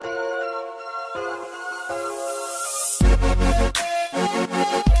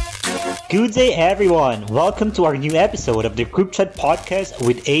Good day, everyone. Welcome to our new episode of the Group Chat Podcast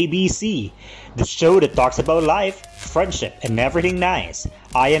with ABC, the show that talks about life, friendship, and everything nice.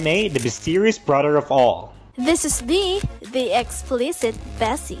 I am A, the mysterious brother of all. This is the explicit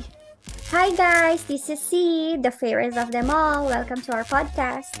Bessie. Hi guys, this is C, the fairest of them all. Welcome to our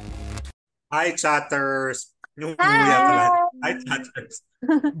podcast. Hi, chatters! Yung Hi! kuya pala. Hi, chatters!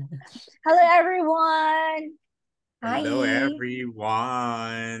 Hello, everyone. Hello, Hi.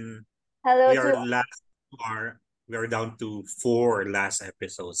 everyone! Hello We are to we are down to 4 last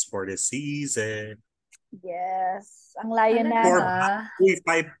episodes for the season. yes. Ang layo na. Four, Talaga? Uy,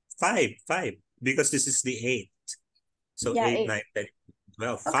 five. Because this is the 8th. So Yeah, 8, 9, 10,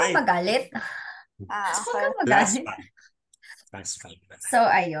 12, Huwag kang 5. magalit. Okay. Huwag kang Last magalit. 5. Last 5. So,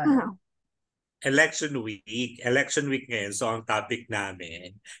 ayun. Election week. Election week ngayon. So, ang topic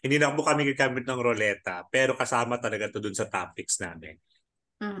namin, hindi na po kami gagamit ng roleta, pero kasama talaga to dun sa topics namin.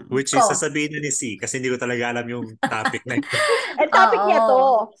 Which is, Ko. sasabihin na ni C, kasi hindi ko talaga alam yung topic na ito. And topic niya to.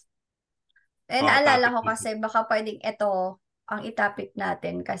 Eh, Oh, naalala topic ko niya. kasi baka pwedeng ito ang itapik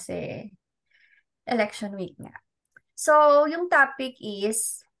natin kasi election week nga. So, yung topic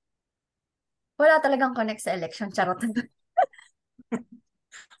is wala talagang connect sa election. Charot.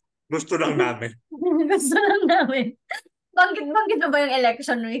 Gusto lang namin. Gusto lang namin. Banggit na ba yung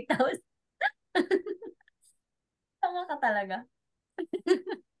election week? Tapos, tanga ka talaga.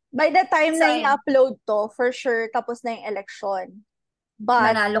 By the time So, na ayun. i-upload to, for sure, tapos na yung election.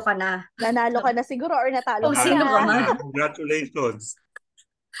 But, Nanalo ka na. nanalo ka na siguro or natalo Kung ka sino ka na. man. Congratulations.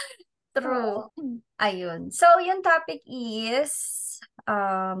 True. Oo. Ayun. So, yung topic is,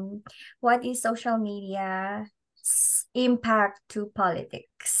 what is social media's impact to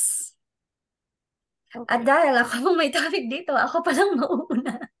politics? At Okay. dahil ako may topic dito, ako palang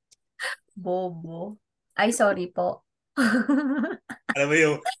mauuna. Bobo. Ay, sorry po. Alam mo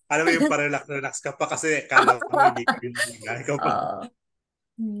yung parelax-relax ka pa kasi kala mo hindi ka yun. Ikaw pa. Oo.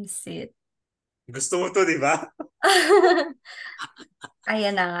 Sit. Gusto mo to, di ba?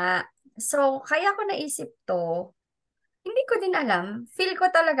 Ayan na nga. So, kaya ko naisip to, hindi ko din alam. Feel ko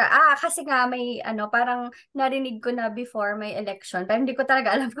talaga, kasi nga may, parang narinig ko na before may election, pero hindi ko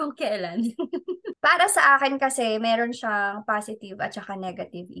talaga alam kung kailan. Para sa akin kasi, meron siyang positive at saka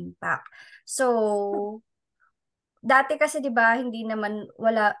negative impact. So, dati kasi 'di ba, hindi naman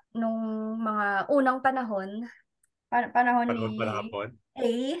wala nung mga unang panahon, panahon Panahon ni pa hapon. A,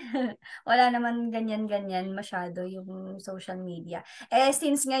 wala naman ganyan-ganyan masyado yung social media. Eh,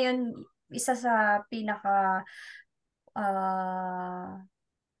 since ngayon, isa sa pinaka, ah,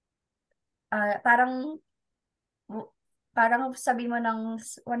 parang, parang sabi mo ng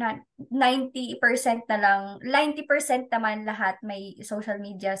 90% na lang, 90% naman lahat may social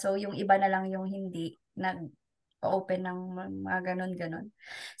media. So, yung iba na lang yung hindi nag-open ng mga ganon-ganon.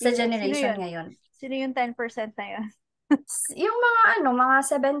 Sa Sino generation yun? ngayon. Sino yung 10% na yun? Yung mga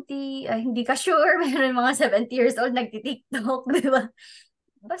 70, hindi ka sure, meron mga 70 years old nagti-TikTok, di ba?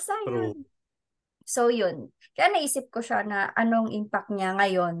 Basta True. yun. So, yun. Kaya naisip ko siya na anong impact niya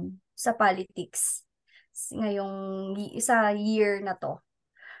ngayon sa politics ngayong isa year na to.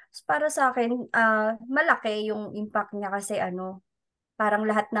 So, para sa akin, malaki yung impact niya kasi parang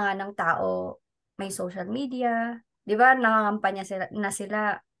lahat na nga ng tao may social media. Di ba? Nangangampanya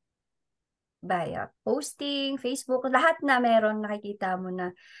sila via posting, Facebook, lahat na meron, nakikita mo na.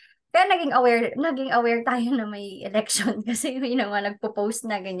 Kaya naging aware tayo na may election kasi may mga nagpo-post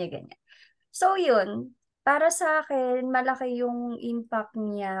na ganyan-ganyan. So, yun. Para sa akin, malaki yung impact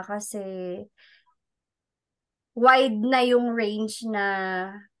niya kasi wide na yung range na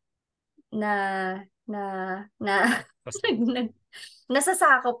na na na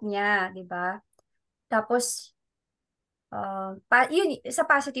nasasakop niya, 'di ba? Tapos yun sa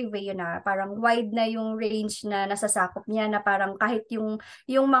positive way yun parang wide na yung range na nasasakop niya na parang kahit yung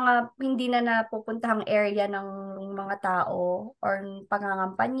mga hindi na napupuntahang area ng mga tao or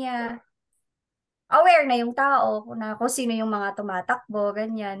pangangampanya, aware na yung tao na kung sino yung mga tumatakbo,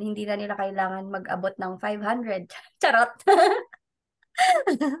 ganyan. Hindi na nila kailangan mag-abot ng 500. Charot.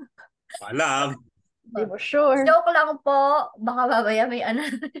 Alam. Hindi mo sure. Joke lang po. Baka babaya may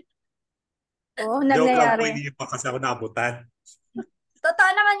Oo, Joke lang po, nangyayari. hindi pa kasi ako naabutan.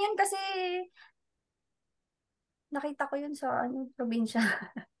 Totoo naman yun kasi nakita ko yun sa probinsya.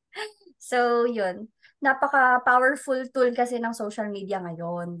 So, yun. Napaka-powerful tool kasi ng social media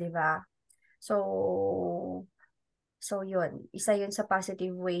ngayon, di ba? So, yun. Isa yun sa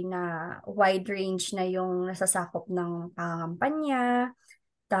positive way na wide range na yung nasasakop ng pangampanya.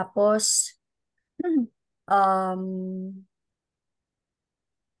 Tapos, um,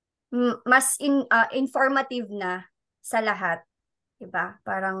 mas informative na sa lahat, 'di ba?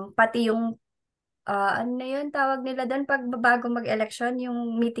 Parang pati yung ano na yun tawag nila doon pag bago mag-election,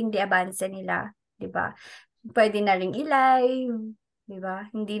 yung meeting de avance nila, 'di ba? Pwede na ring i-live, 'di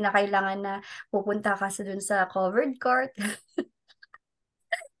ba? Hindi na kailangan na pupunta ka sa dun sa covered court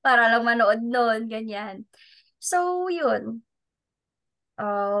para lang manood noon, ganyan. So, yun.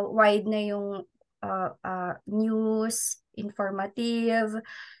 Wide na yung news, informative,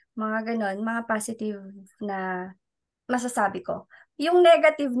 mga ganon, mga positive na masasabi ko. Yung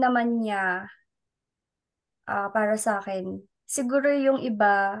negative naman niya, para sa akin, siguro yung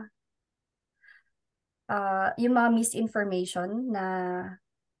iba, yung mga misinformation na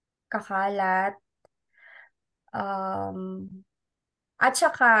kakalat, um, at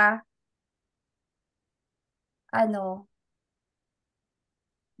saka, ano,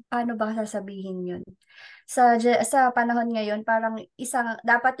 paano ba sasabihin yun? Sa panahon ngayon, parang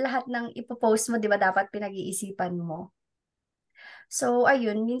dapat lahat ng ipopost mo, di ba, dapat pinag-iisipan mo. So,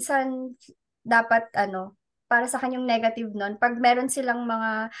 ayun, minsan, dapat, para sa kanyang negative nun, pag meron silang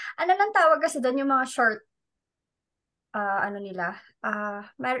mga, ano nang tawag kasi doon, yung mga short, ano nila,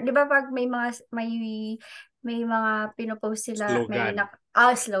 di ba pag may mga pinopost sila, Slogan.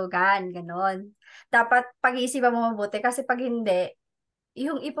 slogan, ganon. Dapat pag-iisipan mo mabuti kasi pag hindi,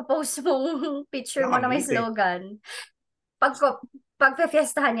 yung ipopost mong picture mo na may Nakakabit eh. slogan, pag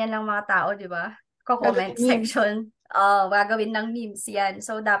pagpe-fiestahan yan ng mga tao, di ba? Comment Gagawin memes. section. Gagawin ng memes yan.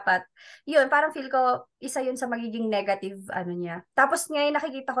 So, dapat, yun, parang feel ko, isa yun sa magiging negative, ano niya. Tapos ngayon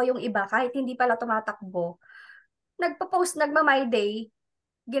nakikita ko yung iba, kahit hindi pala tumatakbo, nagpo-post, nagma-my day,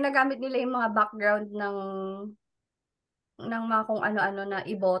 ginagamit nila yung mga background ng mga kung ano-ano na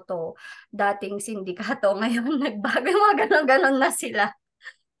iboto. Dating sindikato, ngayon nagbago, mga ganon-ganon na sila.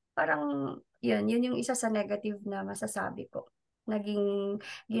 Parang, yun yung isa sa negative na masasabi ko. Naging,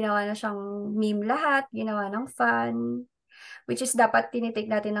 ginawa na siyang meme lahat, ginawa ng fun, which is dapat tinitake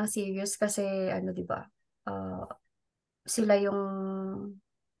natin ng serious kasi, di ba, sila yung,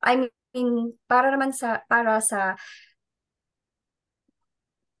 I mean, para sa,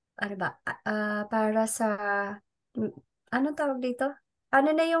 ano ba, para sa, anong tawag dito?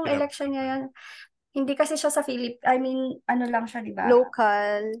 Ano na yung election ngayon? Hindi kasi siya sa I mean, ano lang siya, di ba?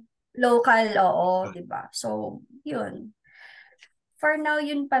 Local. Local, oo, di ba? So, yun. For now,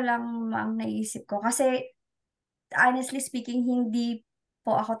 yun pa lang ang naisip ko. Kasi, honestly speaking, hindi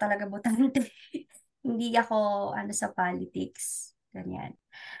po ako talaga botante. Hindi ako, sa politics. Ganyan.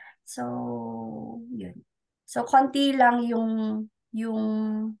 So, yun. So, konti lang yung,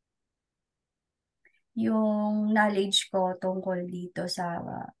 yung knowledge ko tungkol dito sa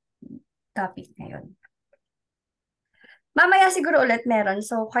topic ngayon. Mamaya siguro ulit meron.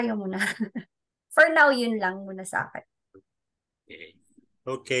 So, kayo muna. For now, yun lang muna sa akin.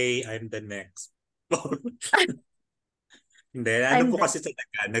 Okay, I'm the next. Hindi, ano po kasi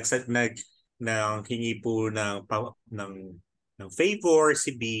talaga, nang hingi po ng favor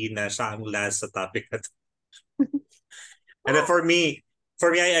si B na siya ang last sa topic na to. And then for me,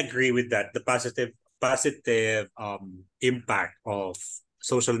 I agree with that. The positive impact of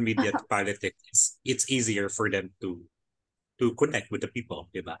social media to politics, it's easier for them to connect with the people,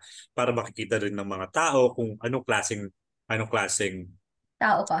 di ba? Para makikita rin ng mga tao kung anong klaseng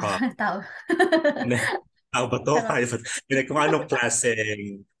tao pa. Tao. tao ba to? Kung anong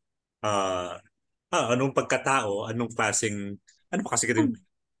klaseng anong pagkatao, anong klaseng ano kasi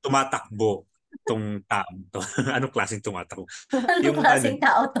tumatakbo tong tao to. Anong klaseng tumatakbo? Anong klaseng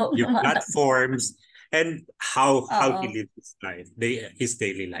tao to? Yung platforms and how he Oo. lives his life, his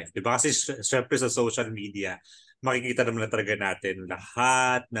daily life. Diba? Kasi syempre sa social media, makikita naman na talaga natin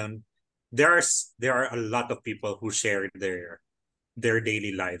lahat ng there are a lot of people who share their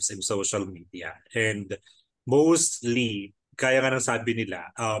daily lives in social media. And mostly, kaya nga nang sabi nila,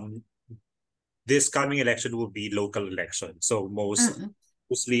 this coming election will be local election. So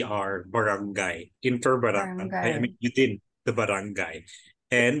mostly are barangay, inter-barangay, I mean within the barangay.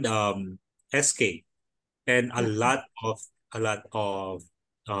 And SK. And a lot of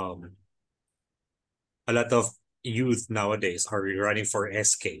youth nowadays are running for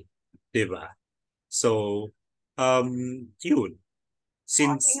SK, diba? So yun,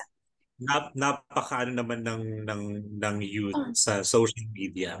 since napakaano naman ng youth sa social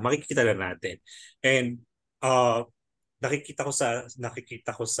media, makikita na natin. And nakikita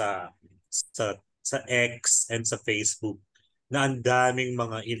ko sa X and sa Facebook na ang daming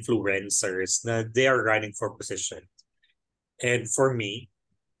mga influencers na they are running for position. And for me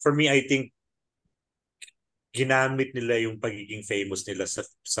I think ginamit nila yung pagiging famous nila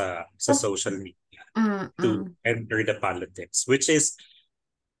sa social media to enter the politics, which is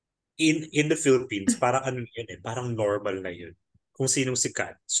in the Philippines, parang ano yun eh, parang normal na yun. Kung sinong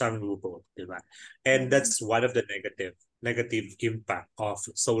sikat, siyang vote, di ba? And that's one of the negative impact of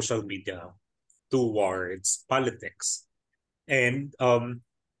social media towards politics. And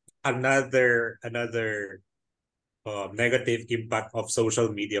another negative impact of social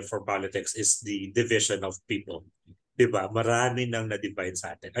media for politics is the division of people. Diba? Marami nang na-divide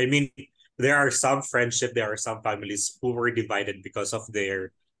sa atin. I mean, there are some friendship, there are some families who were divided because of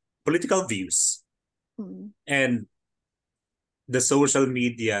their political views. Mm. And the social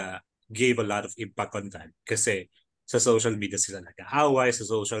media gave a lot of impact on that. Kasi sa social media sila nag-aaway, sa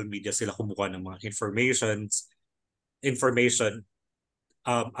social media sila kumukuha ng mga information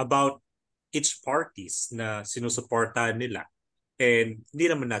about each parties na sinusuportahan nila. And hindi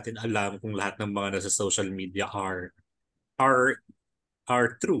naman natin alam kung lahat ng mga nasa social media are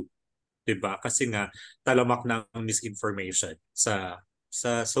true, 'di ba? Kasi nga talamak ng misinformation sa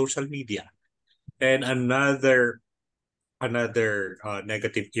social media. And another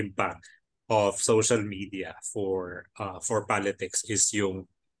negative impact of social media for politics is yung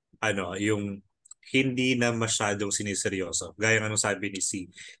hindi na masyadong siniseryoso. Gaya ng sabi ni C,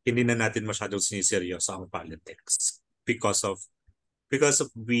 hindi na natin masyadong siniseryoso ang politics because of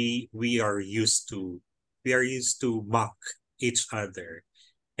we are used to mock each other.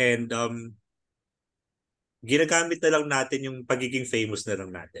 And ginagamit na lang natin yung pagiging famous na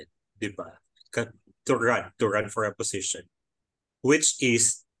lang natin, 'di ba? To run for a position, which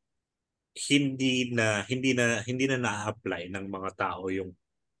is hindi na na-apply ng mga tao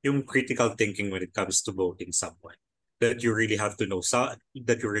yung critical thinking when it comes to voting someone, that you really have to know,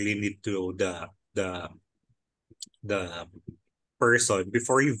 that you really need to know the person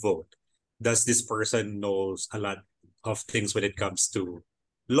before you vote. Does this person knows a lot of things when it comes to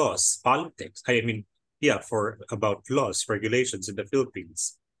laws, politics? I mean, yeah, for about laws, regulations in the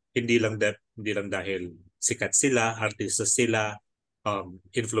Philippines. Hindi lang dahil sikat sila, artista sila,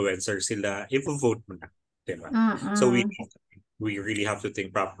 influencer sila, i-vote mo na, diba? So we really have to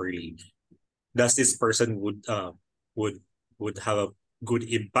think properly. Does this person would have a good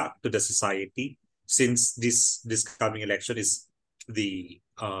impact to the society, since this coming election is the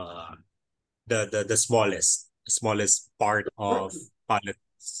smallest part of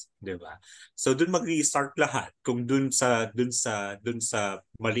politics, 'di ba? So dun mag-i-start lahat. Kung dun sa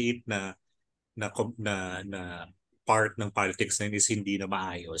maliit na part ng politics na yun is hindi na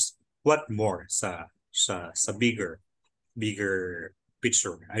maayos, what more sa bigger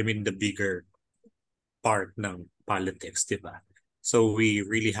picture? I mean, the bigger part ng politics, 'di ba? So we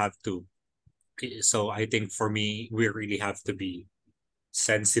really have to so I think for me, we really have to be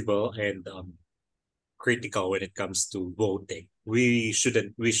sensible and critical when it comes to voting. We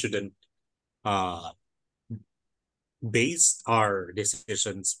shouldn't uh base our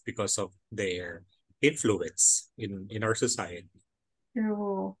decisions because of their influence in our society.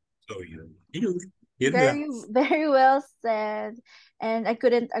 True. So yun lang. Very, very well said. And I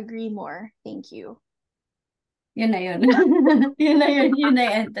couldn't agree more. Thank you. Yun na yun. Yun na yun. Yun na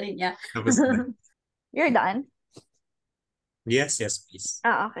yung entry niya. Tapos na. You're done? Yes, please.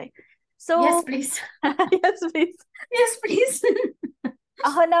 Okay. So, Yes, please. yes, please. Yes, please.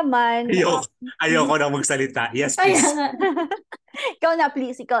 Ako naman, Ayoko na magsalita. Yes, Kaya please. nga. ikaw na,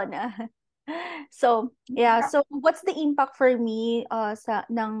 please, ikaw na. So, yeah, so what's the impact for me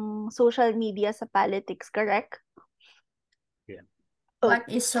ng social media sa politics, correct? Yeah. What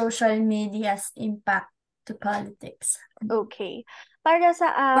is social media's impact to politics? Okay. Para sa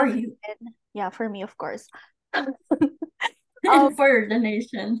For you. yeah, for me, of course. And for the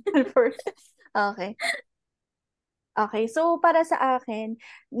nation. Okay. Okay, so para sa akin,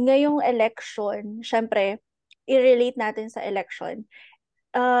 ngayong election, syempre, i-relate natin sa election.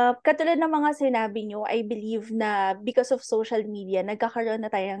 Katulad ng mga sinabi nyo, I believe na because of social media, nagkakaroon na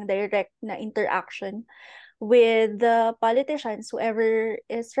tayong direct na interaction with the politicians, whoever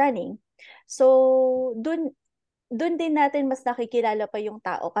is running. So, dun din natin mas nakikilala pa yung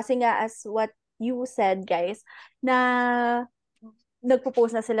tao. Kasi nga, as what you said, guys, na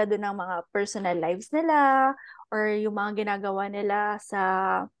nagpo-post na sila dun ng mga personal lives nila or yung mga ginagawa nila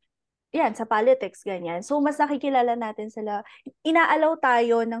sa politics, ganyan. So, mas nakikilala natin sila. Inaalaw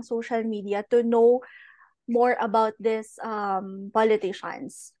tayo ng social media to know more about these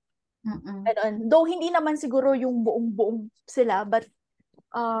politicians. And, though hindi naman siguro yung buong sila, but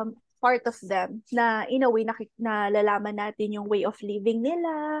part of them na in a way nalalaman natin yung way of living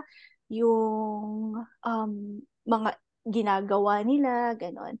nila, yung mga ginagawa nila,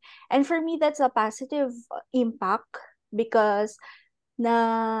 ganon. And for me, that's a positive impact because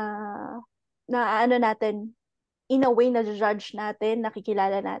na ano natin, in a way na judge natin,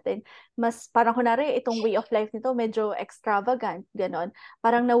 nakikilala natin. Mas parang kunwari, itong way of life nito medyo extravagant, ganon.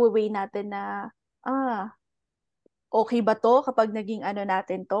 Parang nawi-weigh natin na, okay ba to kapag naging ano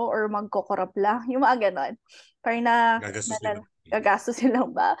natin to or magko-corrupt lang, yung mga ganon. Parang Gagastusin. gagastusin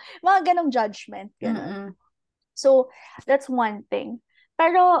lang ba? Mga ganong judgment, ganon. Mm-mm. So, that's one thing.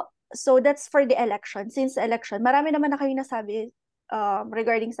 Pero, so that's for the election. Since election, marami naman na kayo nasabi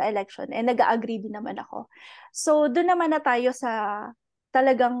regarding sa election and nag-agree din naman ako. So, doon naman na tayo sa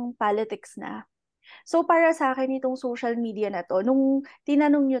talagang politics na. So, para sa akin, itong social media na to, nung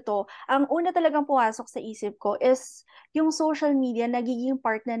tinanong nyo to, ang una talagang pumasok sa isip ko is yung social media nagiging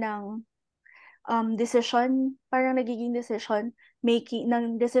part na ng decision, parang nagiging decision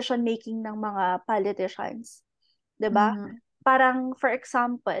making ng mga politicians. 'Di ba? Parang for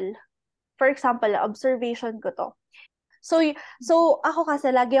example, observation ko to. So ako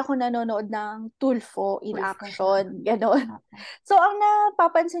kasi lagi ako nanonood ng Tulfo in action, gano'n. So ang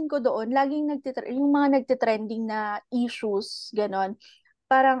napapansin ko doon, laging yung mga nagtitrending na issues, gano'n.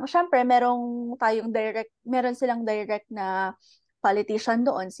 Parang syempre meron silang direct na politician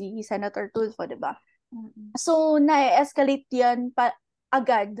doon, si Senator Tulfo, 'di ba? So na-escalate 'yan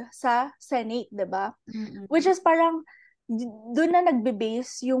agad sa Senate, 'di ba? Which is parang doon na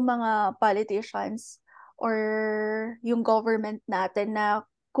nagbe-base yung mga politicians or yung government natin na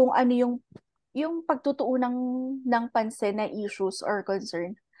kung ano yung pagtutuunan ng pansin na issues or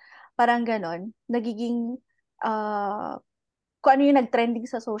concern. Parang ganon. Nagiging kung ano yung nag-trending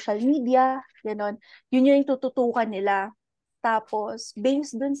sa social media, ganon. Yun yung tututukan nila. Tapos,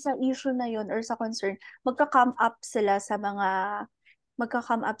 based dun sa issue na yun or sa concern, magka-come up sila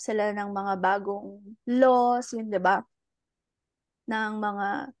ng mga bagong laws, yun, 'di ba? Ng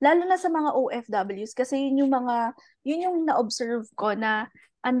mga, lalo na sa mga OFWs, kasi yun yung na-observe ko na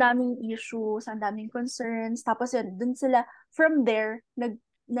ang daming issues, ang daming concerns, tapos yun, dun sila, from there,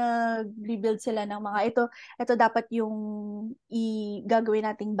 nag-rebuild sila ng mga, ito dapat yung gagawin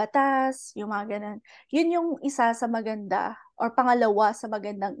nating batas, yung mga ganun. Yun yung isa sa maganda, or pangalawa sa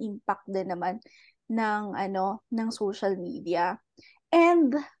magandang impact din naman ng social media.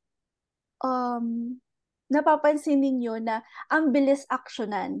 And, napapansin ninyo na ang bilis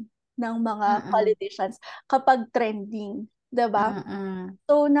aksyonan ng mga politicians kapag trending, 'di ba?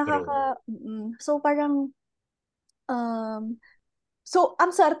 So so parang so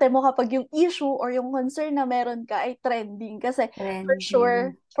ang swerte mo kapag yung issue or yung concern na meron ka ay trending kasi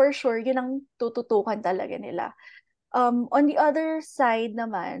for sure yun ang tututukan talaga nila. On the other side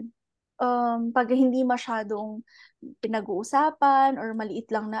naman, pag hindi masyadong pinag-uusapan or maliit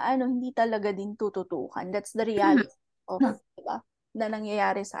lang na hindi talaga din tututukan. That's the reality of, diba, na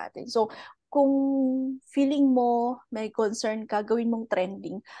nangyayari sa atin. So, kung feeling mo may concern ka, gawin mong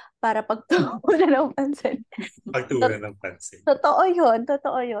trending para pagtuunan ng pansin. Pagtuunan ng pansin. Totoo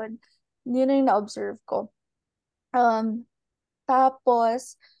yun. Yun yung na-observe ko.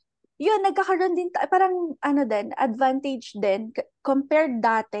 Tapos, yun, nagkakaroon din, parang advantage din, compared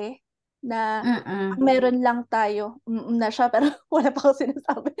dati, na meron lang tayo na siya pero wala pa ako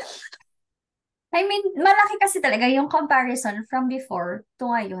sinasabi. I mean, malaki kasi talaga yung comparison from before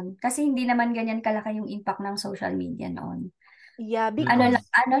to ngayon kasi hindi naman ganyan kalaki yung impact ng social media noon. Yeah, because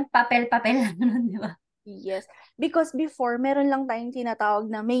papel-papel lang nun, di ba? Yes, because before meron lang tayong tinatawag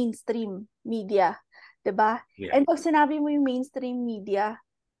na mainstream media, 'di ba? Yeah. And pag sinabi mo yung mainstream media,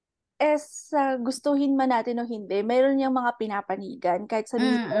 gustuhin man natin o hindi, meron yung mga pinapanigan kahit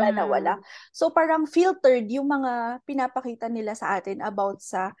sabihin nila na wala. So parang filtered yung mga pinapakita nila sa atin about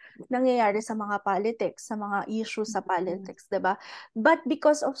sa nangyayari sa mga politics, sa mga issues sa politics, 'di ba? But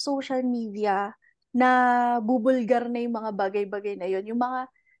because of social media, na bubulgar na yung mga bagay-bagay na yun, yung mga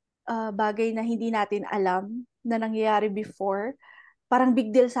bagay na hindi natin alam na nangyayari before, parang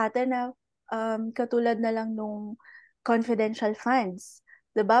big deal sa atin na katulad na lang nung confidential funds.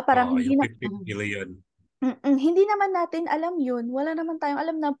 'Di ba? Parang yung 50 million. Hindi naman natin alam yun. Wala naman tayong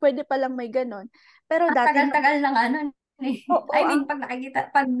alam na pwede palang may ganon. Pero dati tagal-tagal ng I mean,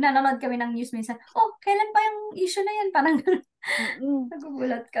 pag nanonood kami ng news minsan, kailan pa yung issue na yan? Parang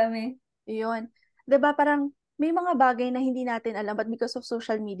nagugulat kami. Yun. 'Di ba? Parang may mga bagay na hindi natin alam but because of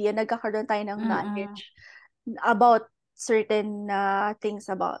social media, nagkakaroon tayo ng knowledge about certain things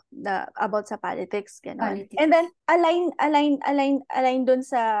about sa politics, gano'n. And then align doon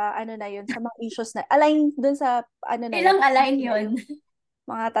sa na yun, sa mga issues na align doon sa na ilang align yun?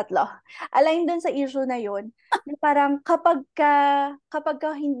 Mga 3. Align doon sa issue na yun. Na parang kapag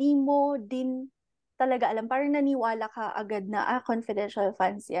ka hindi mo din talaga alam, parang naniwala ka agad na confidential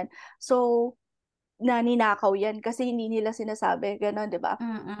funds yan. So naninakaw yan kasi hindi nila sinasabi, gano'n, 'di ba?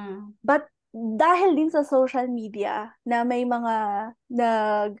 But dahil din sa social media na may mga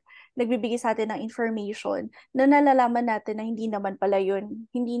nagbibigay sa atin ng information na nalalaman natin na hindi naman pala yun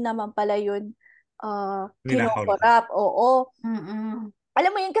Ninakaw lang. kinokorap. Oo. Mm-mm.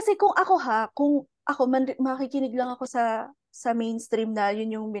 Alam mo yun, kasi kung ako makikinig lang ako sa mainstream na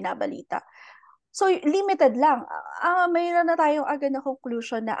yun yung binabalita. So, limited lang. Mayroon na tayong agad na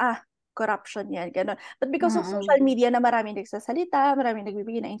conclusion na, corruption yan, gano'n. But because of social Mm-mm. media na maraming nagsasalita, maraming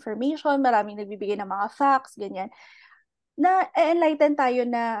nagbibigay ng information, maraming nagbibigay ng mga facts, ganyan, na enlighten tayo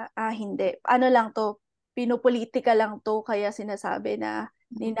na, hindi. Ano lang to, pinupolitika lang to, kaya sinasabi na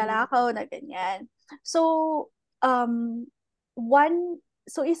ninanakaw na ganyan. So, um, one,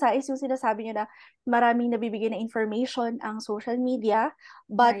 so isa is yung sinasabi nyo na maraming nabibigay na information ang social media,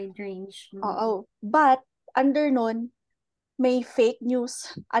 but, Wide range. oo, but, under nun, may fake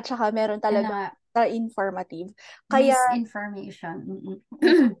news at saka meron Yan talaga na, na informative. Kaya misinformation.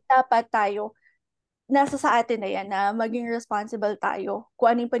 dapat tayo, nasa sa atin na yan na maging responsible tayo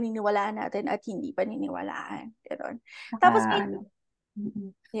kung ano yung paniniwalaan natin at hindi paniniwalaan. Ganon. Tapos, Ano.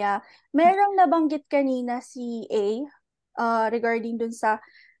 Mm-mm. merong nabanggit kanina si A regarding dun sa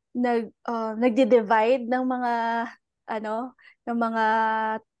nagdi-divide ng mga ng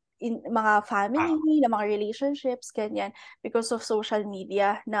mga family, ng mga relationships, ganyan, because of social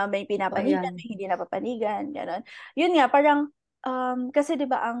media na may pinapanigan, Ayan. may hindi napapanigan, gano'n. Yun nga, parang, kasi di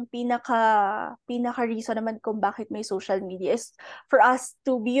ba ang pinaka reason naman kung bakit may social media is for us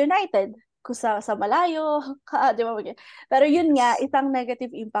to be united. Kung sa malayo, di ba? Pero yun nga, Yes. isang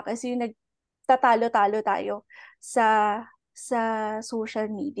negative impact is yung nagtatalo-talo tayo sa social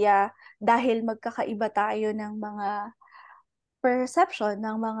media dahil magkakaiba tayo ng mga perception,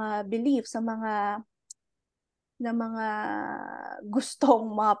 ng mga beliefs, ng mga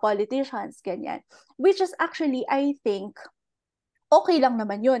gustong mga politicians, ganyan. Which is actually, I think, okay lang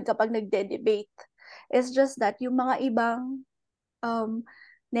naman yun kapag nagde-debate. It's just that yung mga ibang um,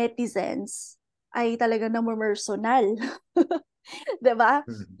 netizens ay talagang namumpersonal. Diba?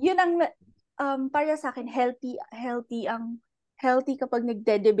 Mhm. Yun ang para sa akin healthy kapag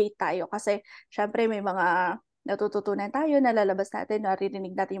nagde-debate tayo kasi syempre may mga natututunan tayo, nalalabas natin,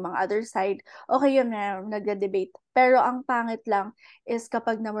 naririnig natin yung mga other side. Okay yun na nagde-debate. Pero ang pangit lang is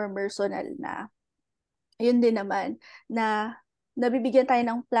kapag namumpersonal na. Yun din naman na nabibigyan tayo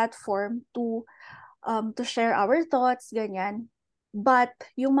ng platform to share our thoughts, ganyan. But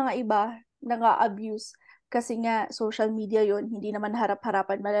yung mga iba nang-abuse kasi nga social media yun, hindi naman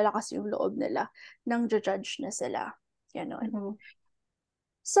harap-harapan, malalakas yung loob nila nang judge na sila. Ganon. Mhm.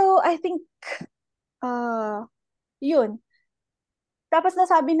 So, I think, yun. Tapos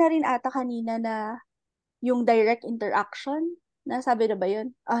nasabi na rin ata kanina na yung direct interaction, nasabi na ba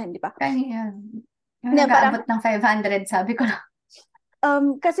yun? Hindi pa. Kanina. Yung Hindi, parang, nag-aabot ng 500, sabi ko lang.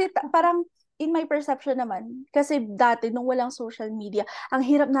 kasi parang in my perception naman, kasi dati nung walang social media, ang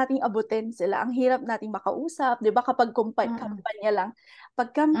hirap nating abutin sila, ang hirap nating makausap, 'di ba? Kapag Mm-mm. kampanya lang,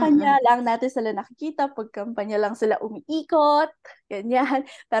 pag kampanya Mm-mm. lang natin sila nakikita, pag kampanya lang sila umiikot, ganyan.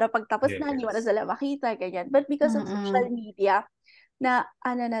 Pero pag tapos na, hindi mo na Yes. sila makita, ganyan. But because of social Mm-mm. media, na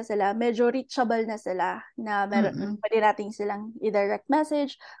ano na sila, medyo reachable na sila, na Mm-mm. pwede nating silang i-direct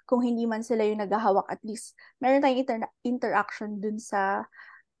message, kung hindi man sila yung naghahawak, at least meron tayong interaction dun sa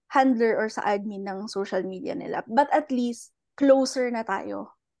handler or sa admin ng social media nila. But at least, closer na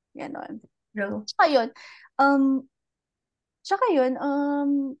tayo. Ganon. True. Tsaka yun,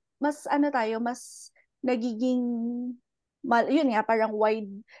 um, mas ano tayo, mas nagiging, yun nga, parang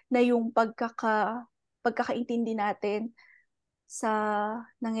wide na yung pagkakaintindi natin sa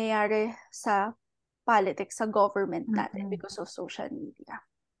nangyayari sa politics, sa government natin Mm-mm. because of social media.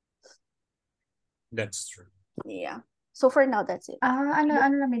 That's true. Yeah. So for now, that's it. Ano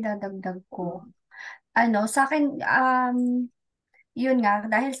lang may dadagdag ko. Sa akin, yun nga,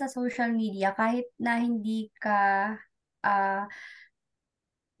 dahil sa social media, kahit na hindi ka ah,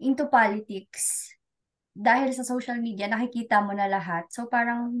 into politics, dahil sa social media, nakikita mo na lahat. So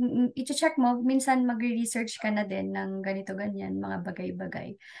parang, i-check mo, minsan magre-research ka na din ng ganito, ganyan, mga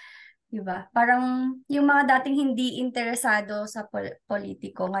bagay-bagay. Diba? Parang yung mga dating hindi interesado sa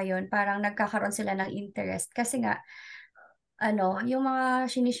politiko ngayon, parang nagkakaroon sila ng interest. Kasi nga, yung mga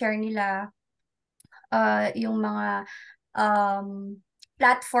sinishare nila, yung mga um,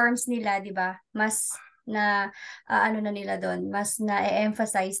 platforms nila, 'di ba? Mas na ano na nila doon, mas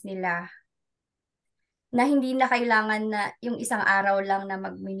na-emphasize nila na hindi na kailangan na yung isang araw lang na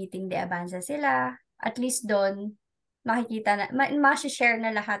mag-meeting de Avanza sila. At least doon makikita na ma-share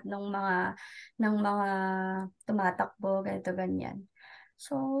na lahat ng mga tumatakbo, ganito ganyan.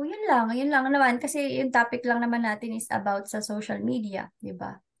 So, yun lang naman kasi yung topic lang naman natin is about sa social media, 'di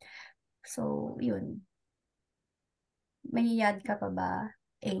ba? So, yun. May yad ka pa ba,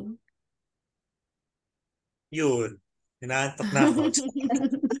 A? Yun. Inaantok na ako.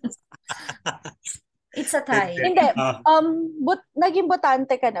 It's a tie. Hindi. Hindi. Naging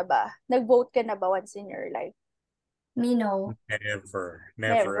botante ka na ba? Nag-vote ka na ba once in your life? Me, no. Never.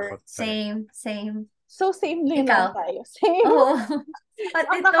 Never. Ako talaga. Same. So, same din Ikaw? lang tayo. Same. Oo. At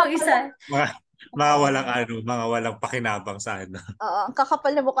Ang itong kakapal isa. Mga walang pakinabang sa ano. Oo, ang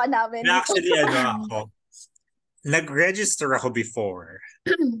kakapal na mukha namin. Na actually, ako, nag-register ako before.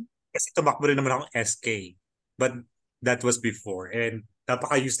 Kasi tumakbo rin naman akong SK. But that was before. And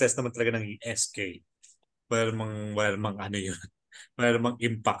napaka-useless naman talaga ng SK. Wala namang ano yun. Wala namang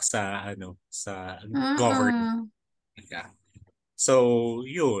impact sa government. Yeah. So,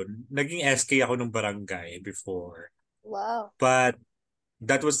 yun. Naging SK ako nung barangay before. Wow. But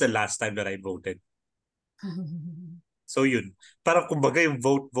that was the last time that I voted. So, yun. Parang kumbaga yung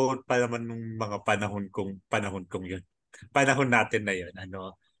vote pa naman nung mga panahon kong yun. Panahon natin na yun.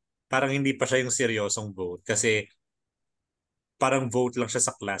 Parang hindi pa siya yung seryosong vote. Kasi parang vote lang siya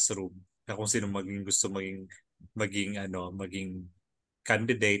sa classroom. Na kung sino gusto maging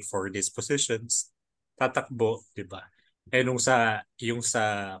candidate for these positions, tatakbo, 'di ba? Eh yung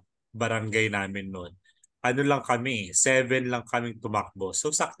sa barangay namin noon, ano lang kami, 7 lang kaming tumakbo. So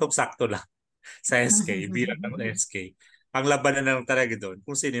sakto-sakto lang sa SK, bilang ng SK. Ang labanan na lang talaga doon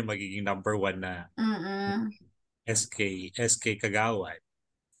kung sino yung magiging number 1 na SK Kagawad.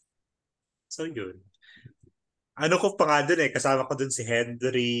 So yun. Ano ko pa nga doon kasama ko doon si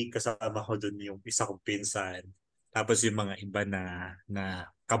Henry, kasama ko doon yung isa kong pinsan. Tapos yung mga iba na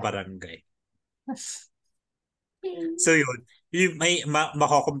kabarangay. So yun,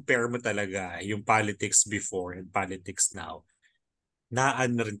 mako-compare mo talaga yung politics before and politics now. Na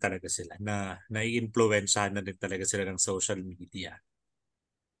ano rin talaga sila, na nai-influensyahan na rin talaga sila ng social media.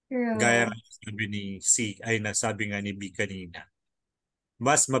 Gaya sabi nga ni B kanina,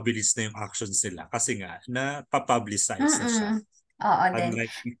 mas mabilis na yung actions nila kasi nga na-publicize na siya. Oo din.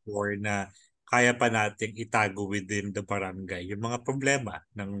 Unlike before na kaya pa nating itago within the barangay yung mga problema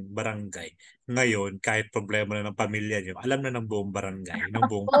ng barangay. Ngayon, kahit problema na ng pamilya nyo, alam na ng buong barangay, ng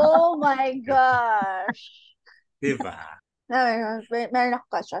buong Oh my gosh. diba? Meron ako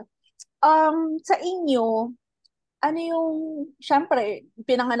question. Sa inyo, ano yung, syempre,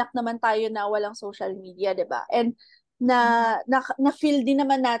 pinanganak naman tayo na walang social media, di ba? And na-feel din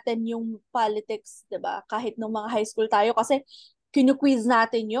naman natin yung politics, di ba? Kahit nung mga high school tayo kasi kinu-quiz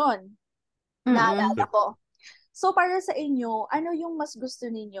natin yon. Naalala ko. So, para sa inyo, ano yung mas gusto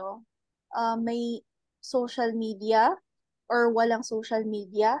ninyo? May social media or walang social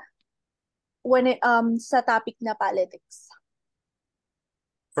media sa topic na politics?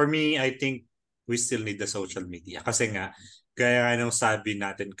 For me, I think we still need the social media. Kasi nga, gaya nga nung sabi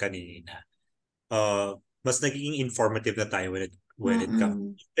natin kanina, mas naging informative na tayo when it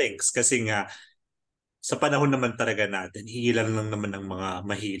comes to things. Kasi nga, sa panahon naman talaga natin, iilan lang naman ng mga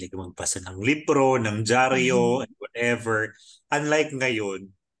mahilig magbasa ng libro, ng dyaryo, and whatever. Unlike ngayon,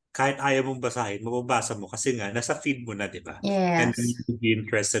 kahit ayaw mong basahin, mababasa mo kasi nga, nasa feed mo na, di ba? And then Yes. you be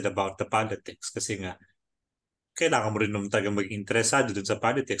interested about the politics kasi nga, kailangan mo rin naman talaga maging interesado dun sa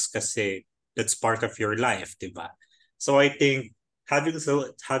politics kasi that's part of your life, di ba? So I think having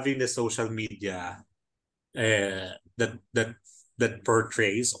the social media that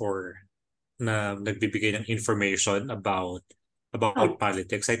portrays or na nagbibigay ng information about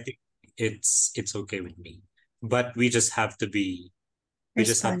politics, I think it's okay with me. But we just have to be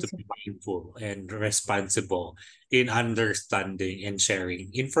mindful and responsible in understanding and sharing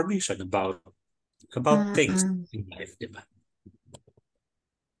information about things in life, di ba?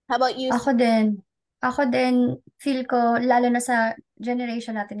 How about you? Ako din, feel ko, lalo na sa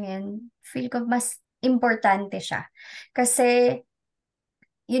generation natin ngayon, feel ko mas importante siya. Kasi,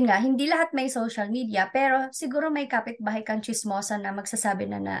 yun nga, hindi lahat may social media, pero siguro may kapitbahay kang chismosa na magsasabi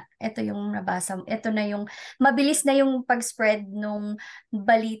na ito yung nabasa, ito na yung, mabilis na yung pag-spread nung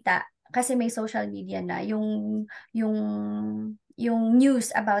balita kasi may social media na, yung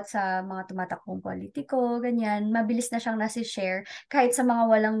news about sa mga tumatakbong politiko, ganyan, mabilis na siyang nasi-share kahit sa mga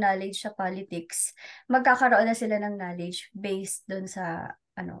walang knowledge sa politics, magkakaroon na sila ng knowledge based dun sa,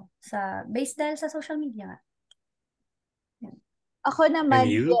 based dahil sa social media nga. Ako naman,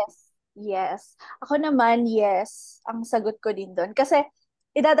 And you? yes. Yes. Ako naman, yes. Ang sagot ko din doon. Kasi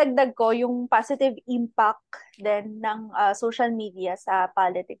idadagdag ko yung positive impact din ng social media sa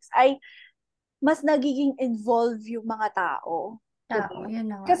politics ay mas nagiging involved yung mga tao. Yun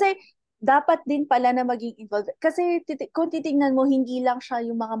na nga. Kasi dapat din pala na maging involved. Kasi kung titingnan mo, hindi lang siya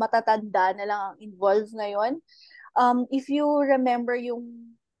yung mga matatanda na lang ang involved ngayon. If you remember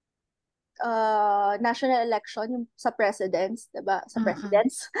yung national election, yung sa presidents, diba? Sa Mm-mm.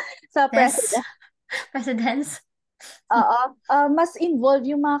 presidents? Sa Yes. president. Presidents. Oo. Mas involved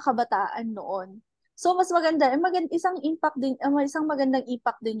yung mga kabataan noon. So, mas maganda, isang impact din, isang magandang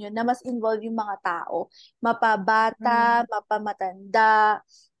impact din yun na mas involved yung mga tao. Mapabata, mapamatanda,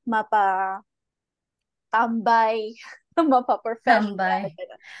 mapatambay, mapaprofessional. Tambay.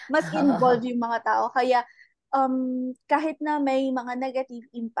 Mas involved yung mga tao. Kaya, kahit na may mga negative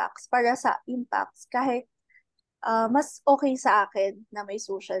impacts, kahit mas okay sa akin na may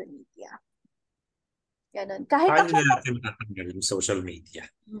social media. Ganun. Kahit Paano ako, na natin matatanggal yung social media?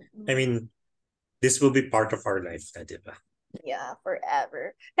 Mm-mm. I mean, this will be part of our life na, di ba? Yeah,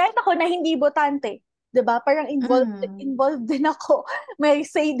 forever. Kahit ako na hindi botante, 'di ba? Parang involved din ako. May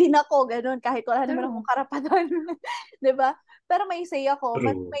say din ako, ganun, kahit wala naman akong True. karapatan, 'di ba? Pero may say ako,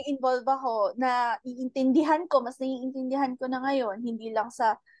 mas True. may involve ako na mas naiintindihan ko na ngayon, hindi lang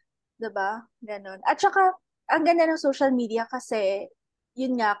sa, 'di ba? Ganun. At saka ang ganda ng social media kasi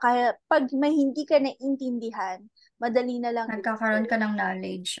yun nga, kaya pag may hindi ka naiintindihan, madali na lang Nagkakaroon ka ng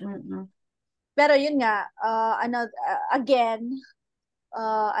knowledge. pero yun nga, again,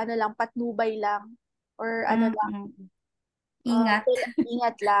 ano lang, patnubay lang. Or ano lang, Ingat.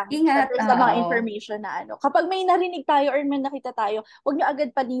 ingat lang. Ingat, Syempre sa mga oo. information na ano. Kapag may narinig tayo or may nakita tayo, huwag nyo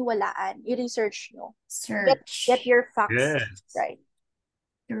agad paniwalaan. I-research nyo. Get Search. your facts Yes. right.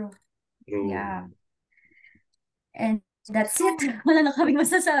 True. True. Yeah. And that's it. Wala na kaming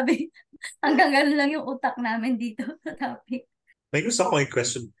masasabi. Hanggang ganun lang yung utak namin dito sa topic. May gusto akong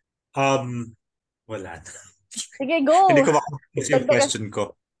i-question. Wala. Sige, go. Hindi ko makuha yung Dagdagan. question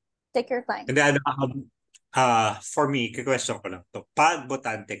ko. Take your time. Hindi, for me, question ko lang to. Pag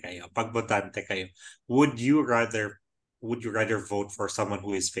botante kayo, would you rather vote for someone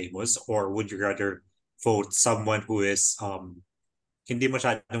who is famous, or would you rather vote someone who is hindi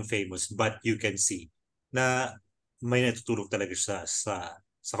masyadong famous but you can see na may natutulog talaga siya sa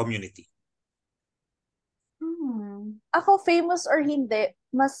community? Ako, famous or hindi,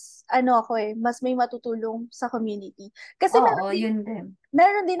 mas mas may matutulong sa community. Kasi Oo, yun din.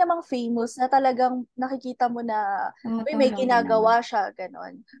 meron din namang famous na talagang nakikita mo na may Tumutulong din ginagawa naman. siya,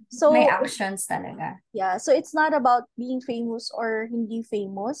 ganon. So, May actions talaga. yeah, so it's not about being famous or hindi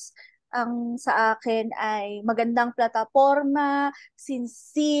famous. Ang sa akin ay magandang plataporma,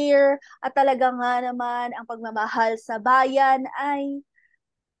 sincere, at talaga nga naman ang pagmamahal sa bayan ay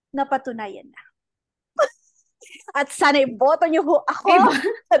napatunayan na. At sana iboto niyo ho ako Diba?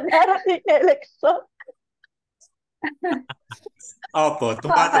 sa darating na election. Opo,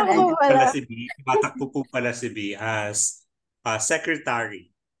 tumatakbo po pala si B as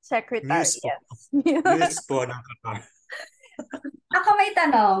secretary. Secretary, News po. yes. News po ng Qatar. Ako may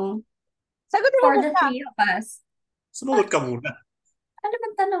tanong Sagutin mo for the muna. three of us. Sumagot ka muna. Ano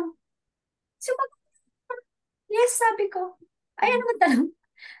bang tanong? Yes, sabi ko. Ay, ano bang tanong?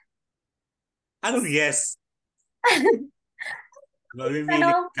 Anong yes?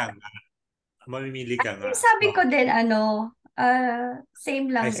 Mamimili ka nga. Sabi ko din,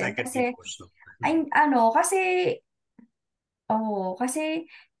 same lang I din. second Kasi, the motion. kasi,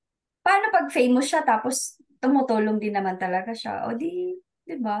 paano pag famous siya tapos tumutulong din naman talaga siya? O di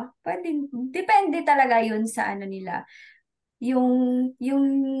ba? Pwede, depende talaga yun sa ano nila. Yung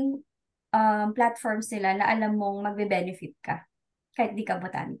platforms nila na alam mong magbe-benefit ka kahit di ka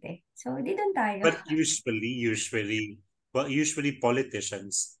botante. So, di doon tayo. But usually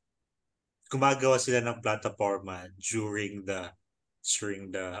politicians, gumagawa sila ng plataforma during the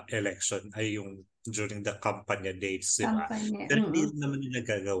election, ay yung during the campaign dates, di ba? Pero hindi naman nila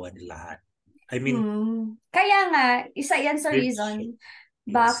gagawa ng lahat. I mean, kaya nga, isa yan sa reason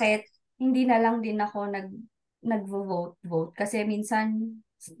bakit hindi na lang din ako nag-vote. Kasi minsan,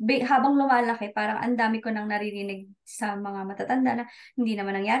 habang lumalaki, parang ang dami ko nang naririnig sa mga matatanda na hindi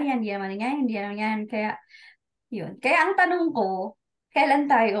naman nangyari yan. Kaya, yun. Kaya ang tanong ko, kailan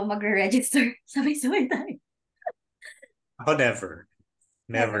tayo magre-register? Sabay-sabay tayo. Ako never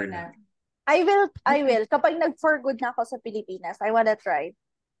na. I will. Kapag nag-for-good na ako sa Pilipinas, I wanna try.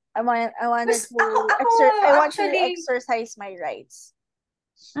 I want to exercise my rights.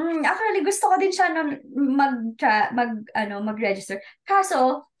 Actually, gusto ko din siya mag-register.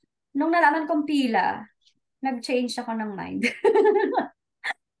 Kaso, nung nalaman kong pila, nag-change ako ng mind.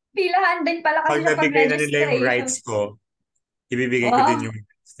 Pilahan din pala kasi pag nabigay na nila yung rights ko, ibibigay ko din yung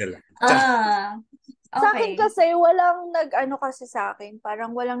rights nila. Okay. Sa akin kasi, walang kasi sa akin,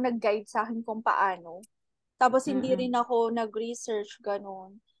 parang walang nag-guide sa akin kung paano. Tapos hindi rin ako nag-research,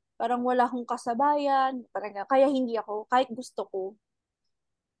 ganun. Parang wala akong kasabayan, parang kaya hindi ako, kahit gusto ko.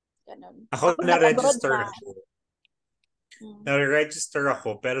 Ganun. Ako na-register ako. Na-register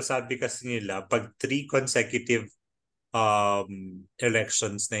ako, pero sabi kasi nila, pag 3 consecutive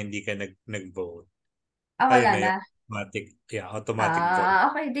elections na hindi ka nag-vote, ayun Wala na na. yun. Automatic vote.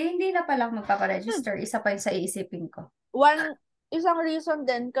 Okay. Hindi na pala ako magpaparegister. Isa pa yung sa iisipin ko. Isang reason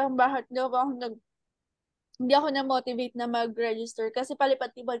din kung bakit hindi ako na-motivate na mag-register kasi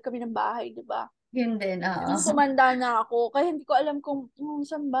palipat-lipat kami ng bahay, di ba? Yun din, Nung tumanda na ako, kaya hindi ko alam kung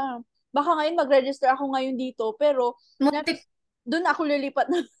saan ba. Baka ngayon mag-register ako ngayon dito, pero Muntik. doon ako lilipat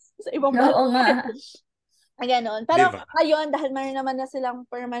na sa ibang Oo bahay. nga. Ganon. Pero Diba? ngayon, dahil mayroon naman na silang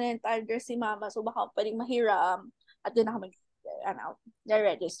permanent address si mama, so baka pwedeng mahiram. At doon ako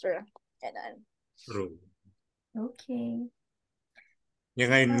mag-register. Ganon. True. Okay.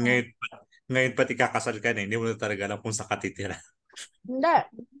 Yung ngayon pati kakasal ka na, hindi mo na talaga alam kung saan ka titira. Hindi.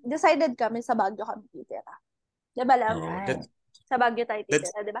 Decided kami sa Baguio kami titira. Diba lang? Alright. Sa Baguio tayo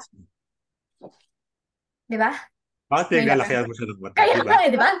titira, diba? Diba? Bakit yung galakihan mo siya ng mata? Kaya Diba? nga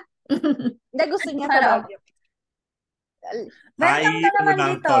eh, diba? Hindi, gusto niya sa Ano? Baguio. Welcome ka naman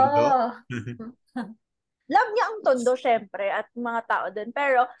ng dito. Tondo. Love niya ang Tondo, syempre, at mga tao doon.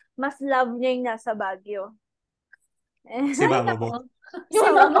 Pero, mas love niya yung nasa Baguio. Si mama mo. Si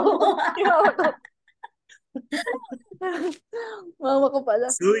mama mo. Si mama ko. Mama ko pala.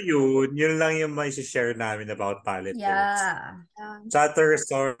 So yun lang yung may share namin about politics. Yeah. Chatter,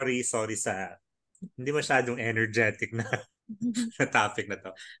 sorry sa hindi masyadong energetic na topic na to.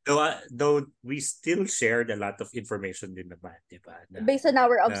 Though we still shared a lot of information din naman, di ba? Based on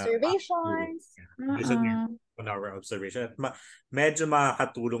our observations. Based on our observation. At medyo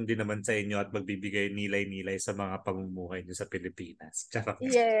makakatulong din naman sa inyo at magbibigay nilay-nilay sa mga pamumuhay niyo sa Pilipinas. Charot.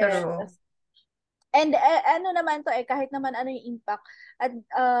 Yes. True. And ano naman to kahit naman ano yung impact. At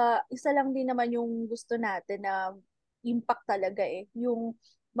isa lang din naman yung gusto natin na impact talaga yung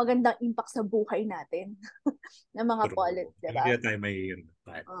magandang impact sa buhay natin ng mga politics, diba? Hindi na tayo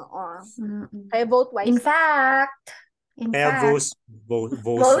mahihirapan. Oo. Kaya vote wisely. In fact.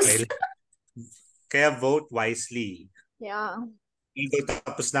 Kaya vote wisely. Yeah. Hindi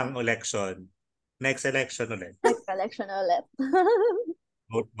tapos ng election. Next election ulit. Next election ulit.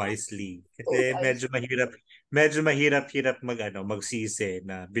 Vote wisely. Kasi medyo mahirap magsisi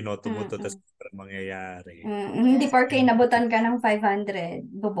na binoto mo to tapos parang mangyayari. Hindi porke inabutan ka ng 500,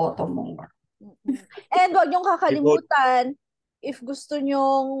 boboto mo. And wag niyong kakalimutan, if gusto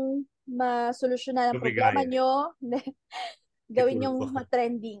niyong masolusyonan ang problema niyo, gawin niyong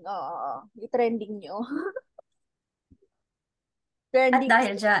trending. Oo, i-trending niyo. At Trending.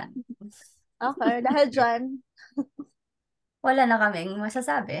 dahil dyan. Okay, dahil dyan. Wala na kaming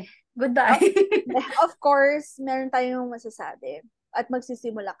masasabi. Goodbye. Of course, meron tayong masasabi. At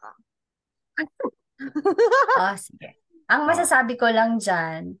magsisimula ka. Sige. Ang masasabi ko lang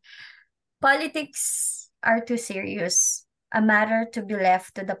dyan, politics are too serious. A matter to be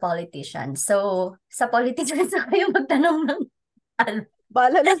left to the politicians. So, sa politicians na kayo magtanong ng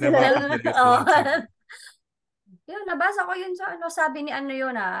Bala na sila. Yun, nabasa ko yun sa sabi ni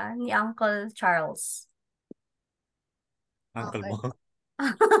ni Uncle Charles. Uncle mo?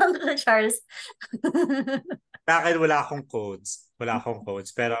 Uncle Charles. Sa akin, wala akong codes.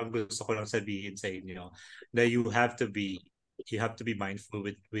 Pero ang gusto ko lang sabihin sa inyo na you have to be mindful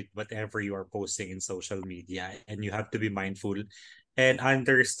with whatever you are posting in social media, and you have to be mindful and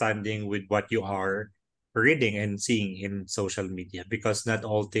understanding with what you are reading and seeing in social media, because not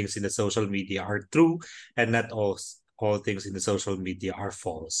all things in the social media are true and not all things in the social media are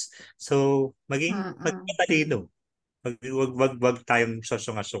false. So, maging matalino. Wag tayong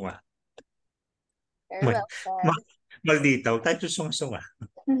susunga-sunga. Magditaw, tayo susunga-sunga.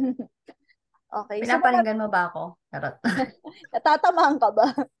 Okay. Pinaparinggan mo ba ako? Natatamaan ka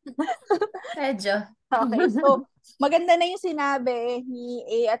ba? Medyo. Okay. So, maganda na yung sinabi ni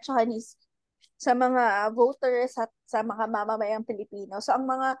A at saka ni sa mga voters at sa mga mamamayang Pilipino. So,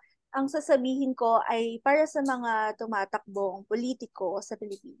 ang sasabihin ko ay para sa mga tumatakbong politiko sa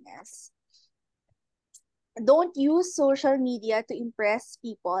Pilipinas. Don't use social media to impress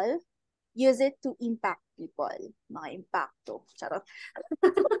people. Use it to impact people. Mga impacto. Charot.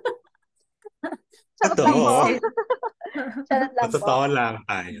 Totoo lang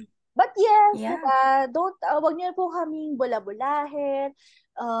tayo. But yes, wag niyo po kaming bula-bulahin,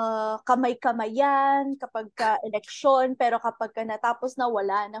 kamay-kamayan kapag ka-eleksyon, pero kapag ka natapos na,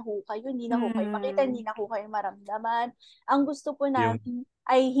 wala na ho kayo, hindi na ho kayo makita, hindi na ho kayo maramdaman. Ang gusto po namin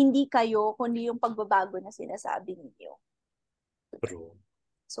ay hindi kayo, kundi yung pagbabago na sinasabi ninyo. True.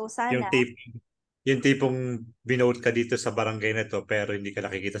 So sana. Yung tipong binote ka dito sa barangay na to, pero hindi ka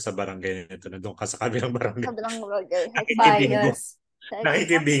nakikita sa barangay na to, nandun ka sa kabilang barangay. Kabilang barangay.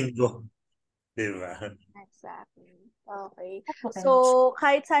 Nakikibingo. Diba? Exactly. Okay. Okay. So,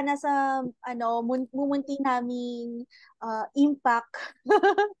 kahit sana sa mumunti naming impact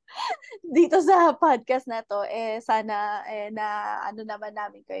dito sa podcast na to, sana na naman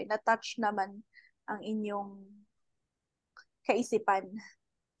namin kayo, na-touch naman ang inyong kaisipan.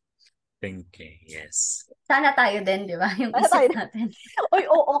 Thinking, yes. Sana tayo din, di ba? Yung Sana isip tayo. natin. Oy,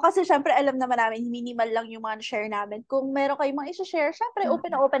 oo, kasi syempre alam naman namin, minimal lang yung mga share namin. Kung meron kayong mga i-share, syempre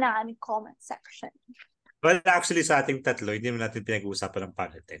open na open ang aming comment section. Well, actually, sa ating tatlo, hindi naman natin pinag-uusapan ng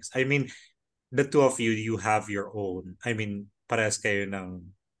politics. I mean, the two of you, you have your own. I mean, parehas kayo ng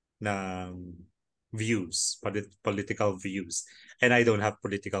views, political views. And I don't have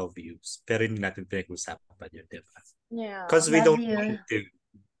political views. Pero hindi natin pinag-uusapan yun, di ba? Yeah. Because Love you.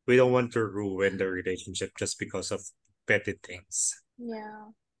 we don't want to ruin the relationship just because of petty things.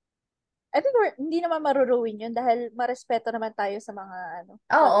 Yeah. I think hindi naman maruruin yun dahil marespeto naman tayo sa mga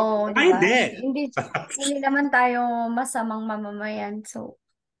Oo, political di ba? Ay, hindi. Hindi naman tayo masamang mamamayan. So,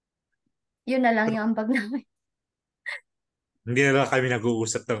 yun na lang yung ambag namin. Hindi na lang kami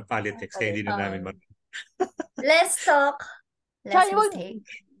nag-uusap ng politics kaya hindi na namin Let's talk. Less Tsaka yung- mistake.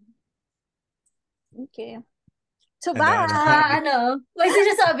 Okay. So, Ano, bye! May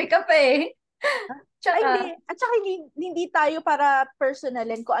sinasabi ka pa eh. Tsaka hindi tayo para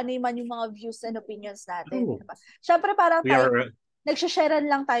personalin kung ano man yung mga views and opinions natin. True. Diba? Syempre parang we tayo, are nagsha-sharean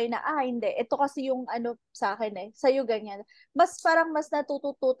lang tayo na, hindi, ito kasi yung sa akin sa'yo ganyan. Mas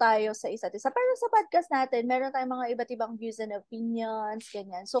natututo tayo sa isa't isa. Pero sa podcast natin, meron tayong mga iba't ibang views and opinions,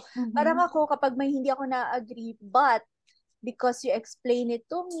 ganyan. So, parang ako, kapag may hindi ako na-agree, but because you explain it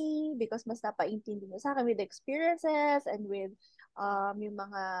to me, because mas napaintindi mo sa akin with experiences and with yung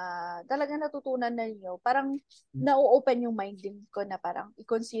mga talaga natutunan na niyo, parang na-open yung mind din ko na parang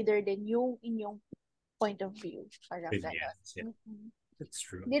i-consider din yung inyong point of view. Parang gano'n. yeah. That's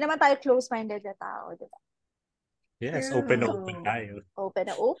true. Hindi naman tayo close-minded na tao, di ba? Yes, True. open tayo. Open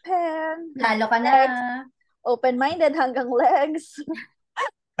na open. Lalo ka na. Legs. Open-minded hanggang legs.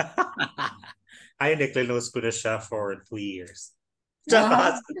 Ay, neklinos ko na siya for 2 years.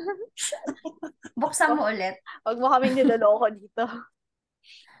 Wow. Buksan mo ulit. Huwag mo kaming niloloko dito.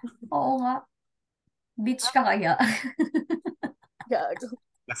 Oo nga. Beach ka kaya? Gago.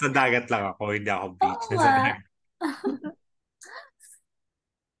 Nasa dagat lang ako, hindi ako beach. Oo Nasa nga. dagat.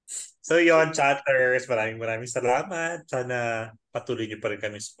 So yon, chatters, maraming salamat. Sana patuloy niyo pa rin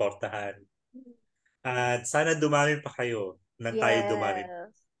kami suportahan. At sana dumami pa kayo nang tayo dumami.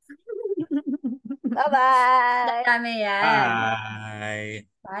 Yes. Bye-bye! Dami yan. Bye!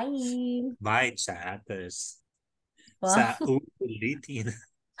 Bye. Bye, chatters. Wow. Sa ulitin.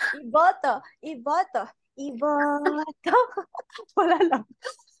 Iboto! Iboto! Iboto! Wala lang.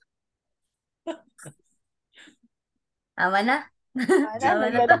 Tama na. Tama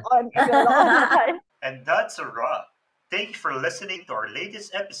na. And that's a wrap. Thank you for listening to our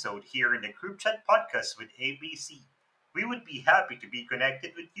latest episode here in the Group Chat Podcast with ABC. We would be happy to be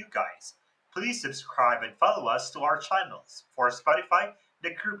connected with you guys. Please subscribe and follow us to our channels. For Spotify,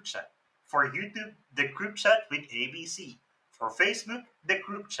 The Group Chat. For YouTube, The Group Chat with ABC. For Facebook, The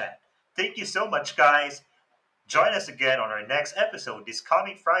Group Chat. Thank you so much, guys. Join us again on our next episode this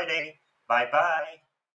coming Friday. Bye-bye.